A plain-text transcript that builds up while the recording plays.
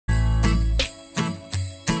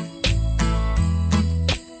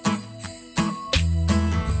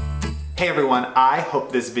Hey everyone, I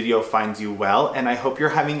hope this video finds you well and I hope you're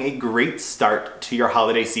having a great start to your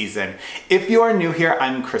holiday season. If you are new here,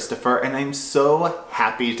 I'm Christopher and I'm so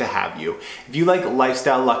happy to have you. If you like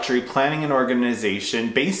lifestyle, luxury, planning and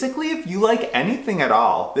organization, basically if you like anything at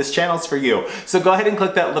all, this channel's for you. So go ahead and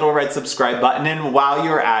click that little red subscribe button, and while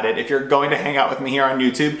you're at it, if you're going to hang out with me here on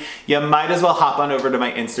YouTube, you might as well hop on over to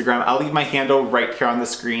my Instagram. I'll leave my handle right here on the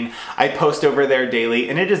screen. I post over there daily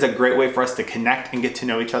and it is a great way for us to connect and get to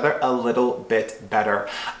know each other a little bit better.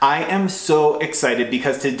 I am so excited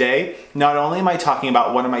because today, not only am I talking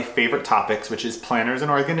about one of my favorite topics, which is planners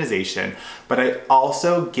and organization, but I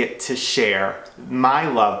also get to share my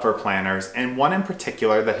love for planners, and one in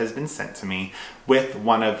particular that has been sent to me, with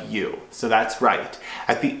one of you. So that's right.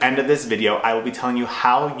 At the end of this video, I will be telling you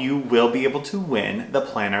how you will be able to win the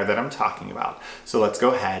planner that I'm talking about. So let's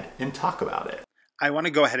go ahead and talk about it. I want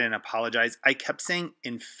to go ahead and apologize. I kept saying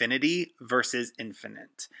infinity versus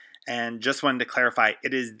infinite. And just wanted to clarify,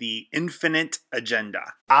 it is the infinite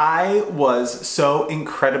agenda. I was so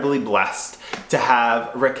incredibly blessed to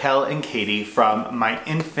have Raquel and Katie from my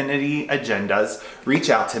Infinity Agendas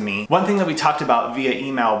reach out to me. One thing that we talked about via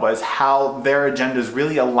email was how their agendas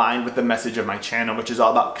really aligned with the message of my channel, which is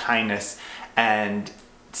all about kindness and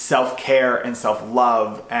self-care and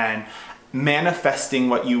self-love and manifesting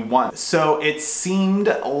what you want. So it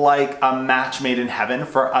seemed like a match made in heaven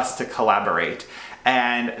for us to collaborate.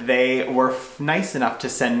 And they were nice enough to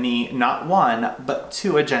send me not one, but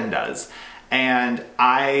 2 agendas. And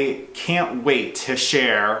I can't wait to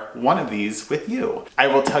share one of these with you. I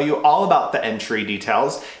will tell you all about the entry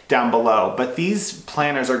details down below, but these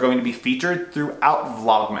planners are going to be featured throughout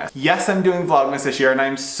Vlogmas. Yes, I'm doing Vlogmas this year and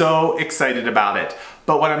I'm so excited about it.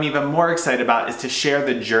 But what I'm even more excited about is to share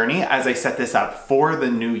the journey as I set this up for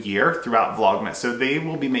the new year throughout Vlogmas. So they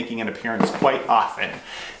will be making an appearance quite often.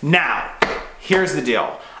 Now, here's the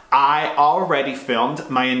deal. I already filmed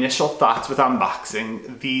my initial thoughts with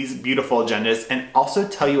unboxing these beautiful agendas and also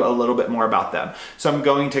tell you a little bit more about them. So I'm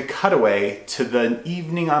going to cut away to the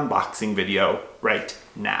evening unboxing video right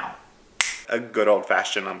now. A good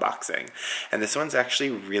old-fashioned unboxing. And this one's actually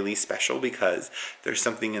really special because there's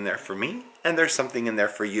something in there for me and there's something in there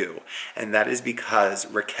for you. And that is because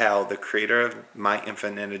Raquel, the creator of my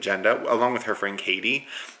Infinite Agenda, along with her friend Katie,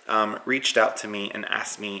 reached out to me and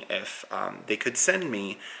asked me if they could send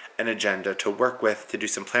me an agenda to work with, to do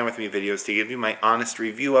some plan with me videos, to give you my honest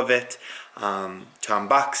review of it, to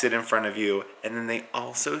unbox it in front of you, and then they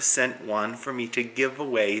also sent one for me to give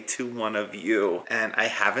away to one of you. And I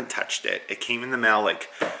haven't touched it. It came in the mail like,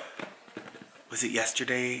 was it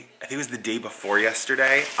yesterday? I think it was the day before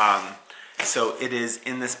yesterday. So it is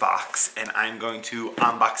in this box and I'm going to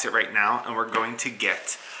unbox it right now and we're going to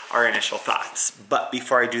get our initial thoughts. But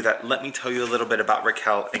before I do that, let me tell you a little bit about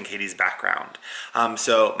Raquel and Katie's background.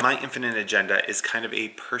 So my Infinite Agenda is kind of a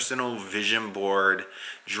personal vision board,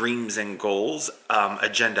 dreams and goals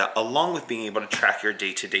agenda, along with being able to track your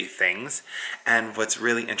day-to-day things. And what's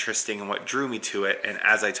really interesting and what drew me to it, and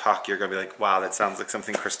as I talk, you're gonna be like, wow, that sounds like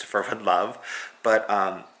something Christopher would love.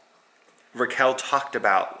 But Raquel talked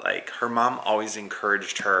about, like, her mom always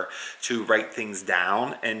encouraged her to write things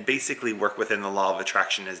down and basically work within the law of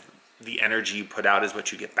attraction is the energy you put out is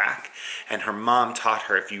what you get back. And her mom taught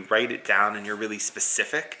her if you write it down and you're really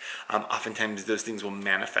specific, oftentimes those things will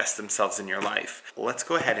manifest themselves in your life. Let's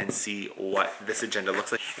go ahead and see what this agenda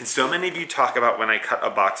looks like. And so many of you talk about when I cut a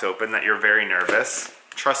box open that you're very nervous.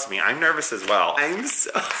 Trust me, I'm nervous as well. I'm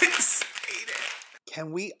so excited.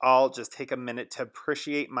 Can we all just take a minute to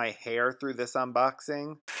appreciate my hair through this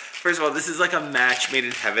unboxing? First of all, this is like a match made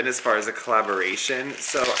in heaven as far as a collaboration,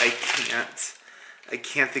 so I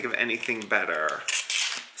can't think of anything better.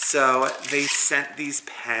 So they sent these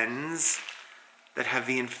pens that have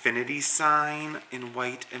the infinity sign in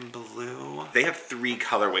white and blue. They have 3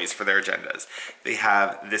 colorways for their agendas. They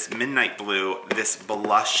have this midnight blue, this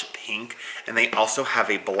blush pink, and they also have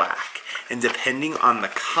a black. And depending on the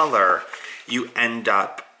color, you end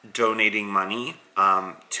up donating money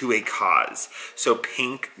to a cause. So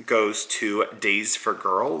pink goes to Days for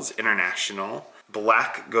Girls International,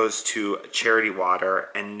 black goes to Charity Water,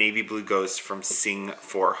 and navy blue goes from Sing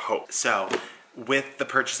for Hope. So with the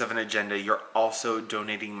purchase of an agenda, you're also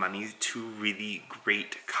donating money to really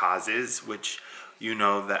great causes, which you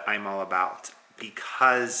know that I'm all about.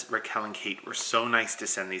 Because Raquel and Kate were so nice to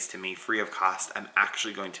send these to me free of cost, I'm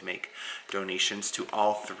actually going to make donations to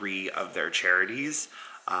all 3 of their charities.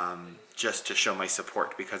 just to show my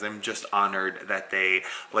support, because I'm just honored that they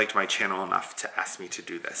liked my channel enough to ask me to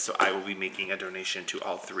do this. So I will be making a donation to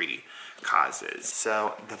all 3 causes.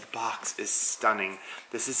 So the box is stunning.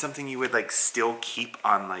 This is something you would like still keep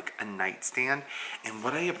on like a nightstand. And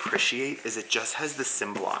what I appreciate is it just has the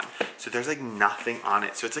symbol on. So there's like nothing on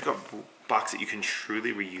it. So it's like a box that you can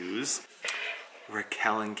truly reuse.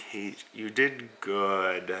 Raquel and Kate, you did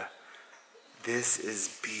good. This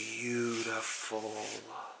is beautiful.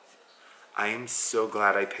 I am so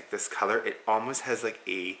glad I picked this color. It almost has like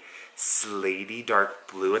a slatey dark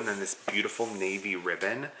blue and then this beautiful navy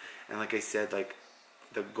ribbon. And like I said, like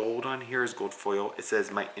the gold on here is gold foil. It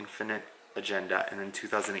says My Infinite Agenda and then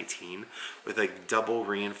 2018 with like double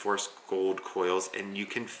reinforced gold coils, and you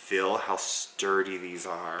can feel how sturdy these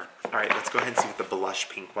are. All right, let's go ahead and see what the blush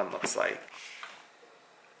pink one looks like.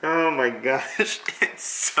 Oh my gosh, it's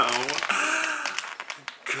so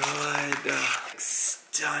good.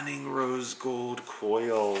 Stunning rose gold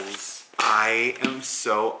coils. I am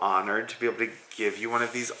so honored to be able to give you one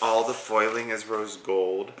of these. All the foiling is rose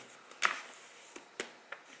gold.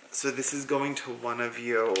 So this is going to one of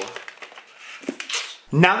you.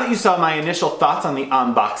 Now that you saw my initial thoughts on the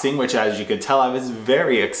unboxing, which as you could tell I was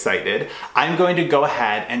very excited, I'm going to go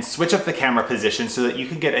ahead and switch up the camera position so that you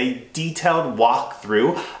can get a detailed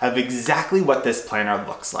walkthrough of exactly what this planner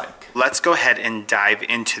looks like. Let's go ahead and dive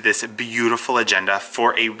into this beautiful agenda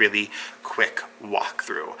for a really quick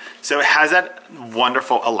walkthrough. So it has that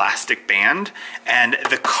wonderful elastic band, and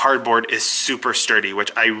the cardboard is super sturdy, which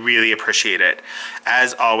I really appreciate it.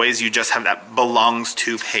 As always, you just have that belongs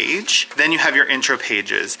to page. Then you have your intro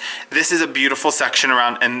pages. This is a beautiful section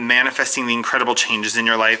around and manifesting the incredible changes in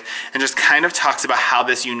your life, and just kind of talks about how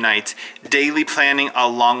this unites daily planning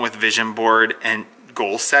along with vision board and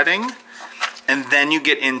goal setting. And then you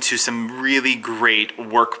get into some really great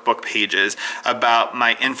workbook pages about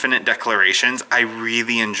my infinite declarations. I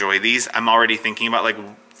really enjoy these. I'm already thinking about like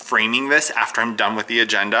framing this after I'm done with the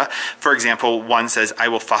agenda. For example, one says, I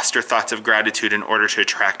will foster thoughts of gratitude in order to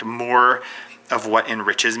attract more of what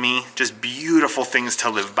enriches me. Just beautiful things to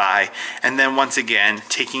live by. And then once again,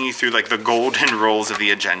 taking you through like the golden rules of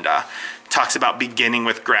the agenda. Talks about beginning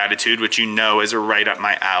with gratitude, which you know is right up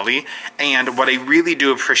my alley. And what I really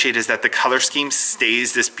do appreciate is that the color scheme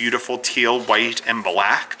stays this beautiful teal, white, and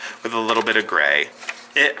black with a little bit of gray.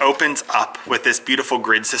 It opens up with this beautiful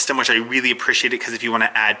grid system, which I really appreciate it, because if you want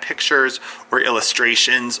to add pictures or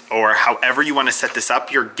illustrations or however you want to set this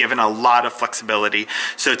up, you're given a lot of flexibility.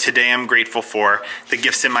 So today I'm grateful for the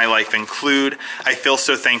gifts in my life include, I feel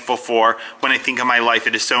so thankful for, when I think of my life,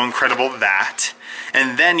 it is so incredible that.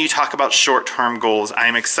 And then you talk about short-term goals. I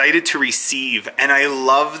am excited to receive, and I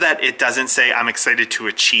love that it doesn't say I'm excited to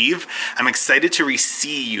achieve. I'm excited to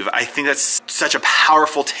receive. I think that's such a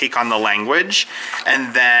powerful take on the language.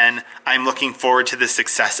 And then I'm looking forward to the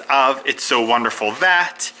success of, it's so wonderful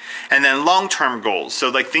that. And then long-term goals, so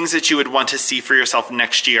like things that you would want to see for yourself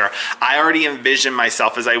next year. I already envision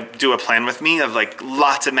myself as I do a plan with me of like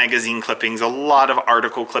lots of magazine clippings, a lot of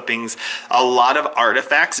article clippings, a lot of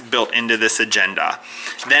artifacts built into this agenda.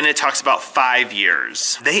 Then it talks about 5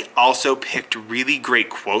 years. They also picked really great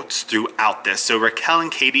quotes throughout this. So Raquel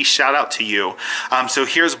and Katie, shout out to you. So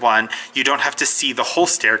here's one: you don't have to see the whole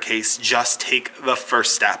staircase, just take the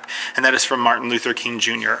first step. And that is from Martin Luther King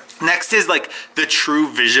Jr. Next is like the true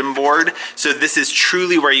vision board. So this is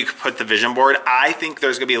truly where you could put the vision board. I think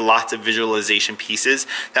there's gonna be lots of visualization pieces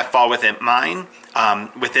that fall within mine.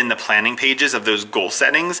 Within the planning pages of those goal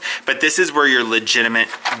settings, but this is where your legitimate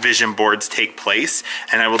vision boards take place,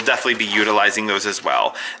 and I will definitely be utilizing those as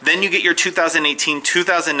well. Then you get your 2018,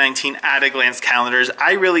 2019 at a glance calendars.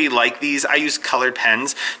 I really like these. I use colored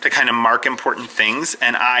pens to kind of mark important things,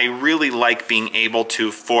 and I really like being able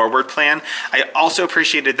to forward plan. I also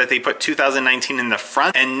appreciated that they put 2019 in the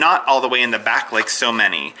front and not all the way in the back like so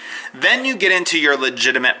many. Then you get into your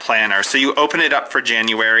legitimate planner. So you open it up for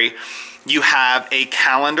January. You have a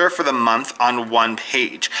calendar for the month on one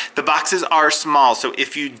page. The boxes are small, so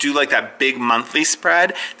if you do like that big monthly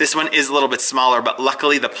spread, this one is a little bit smaller, but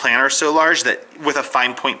luckily the planner is so large that with a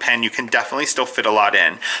fine point pen, you can definitely still fit a lot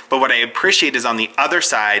in. But what I appreciate is on the other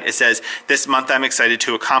side, it says, this month I'm excited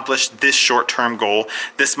to accomplish this short-term goal.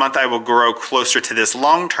 This month I will grow closer to this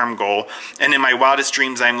long-term goal. And in my wildest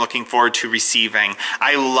dreams, I'm looking forward to receiving.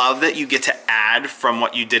 I love that you get to add from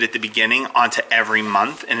what you did at the beginning onto every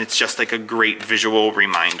month, and it's just like a great visual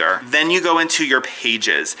reminder. Then you go into your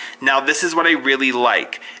pages. Now this is what I really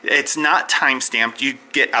like. It's not time stamped. You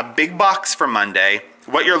get a big box for Monday,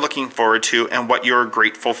 what you're looking forward to, and what you're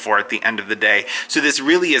grateful for at the end of the day. So this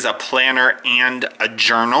really is a planner and a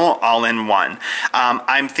journal all in one.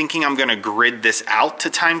 I'm thinking I'm gonna grid this out to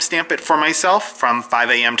timestamp it for myself from 5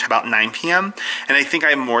 a.m. to about 9 p.m. And I think I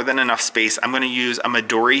have more than enough space. I'm gonna use a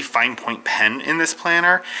Midori fine point pen in this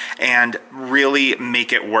planner and really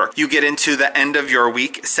make it work. You get into the end of your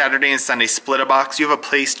week, Saturday and Sunday split a box. You have a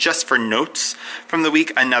place just for notes from the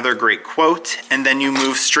week, another great quote, and then you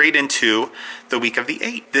move straight into the week of the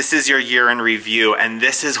 8th. This is your year in review, and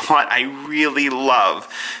this is what I really love.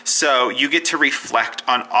 So you get to reflect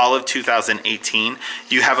on all of 2018.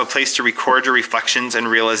 You have a place to record your reflections and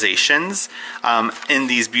realizations in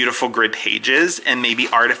these beautiful grid pages and maybe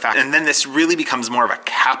artifacts. And then this really becomes more of a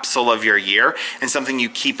capsule of your year and something you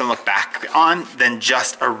keep and look back on than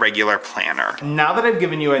just a regular planner. Now that I've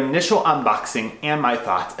given you an initial unboxing and my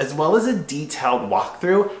thoughts, as well as a detailed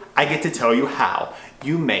walkthrough, I get to tell you how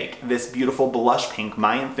you make this beautiful blush pink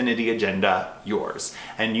My Infinity Agenda yours.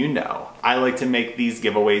 And you know, I like to make these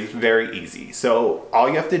giveaways very easy. So all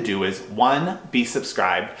you have to do is 1, be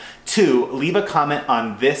subscribed, 2, leave a comment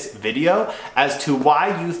on this video as to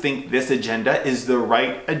why you think this agenda is the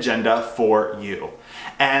right agenda for you.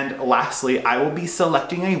 And lastly, I will be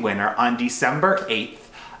selecting a winner on December 8th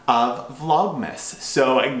of Vlogmas.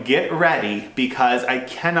 So get ready because I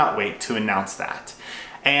cannot wait to announce that.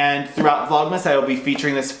 And throughout Vlogmas, I will be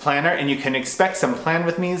featuring this planner, and you can expect some plan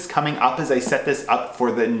with me's coming up as I set this up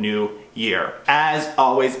for the new year. As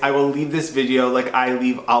always, I will leave this video like I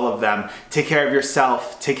leave all of them. Take care of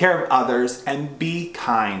yourself, take care of others, and be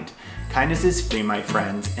kind. Kindness is free, my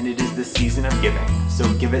friends, and it is the season of giving, so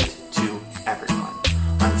give it to everyone.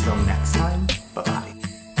 Until next time, bye-bye.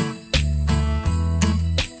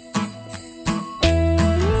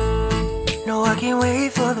 No, I can't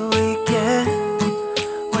wait for the weekend.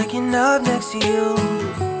 Waking up next to you,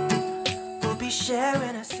 we'll be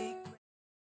sharing a secret.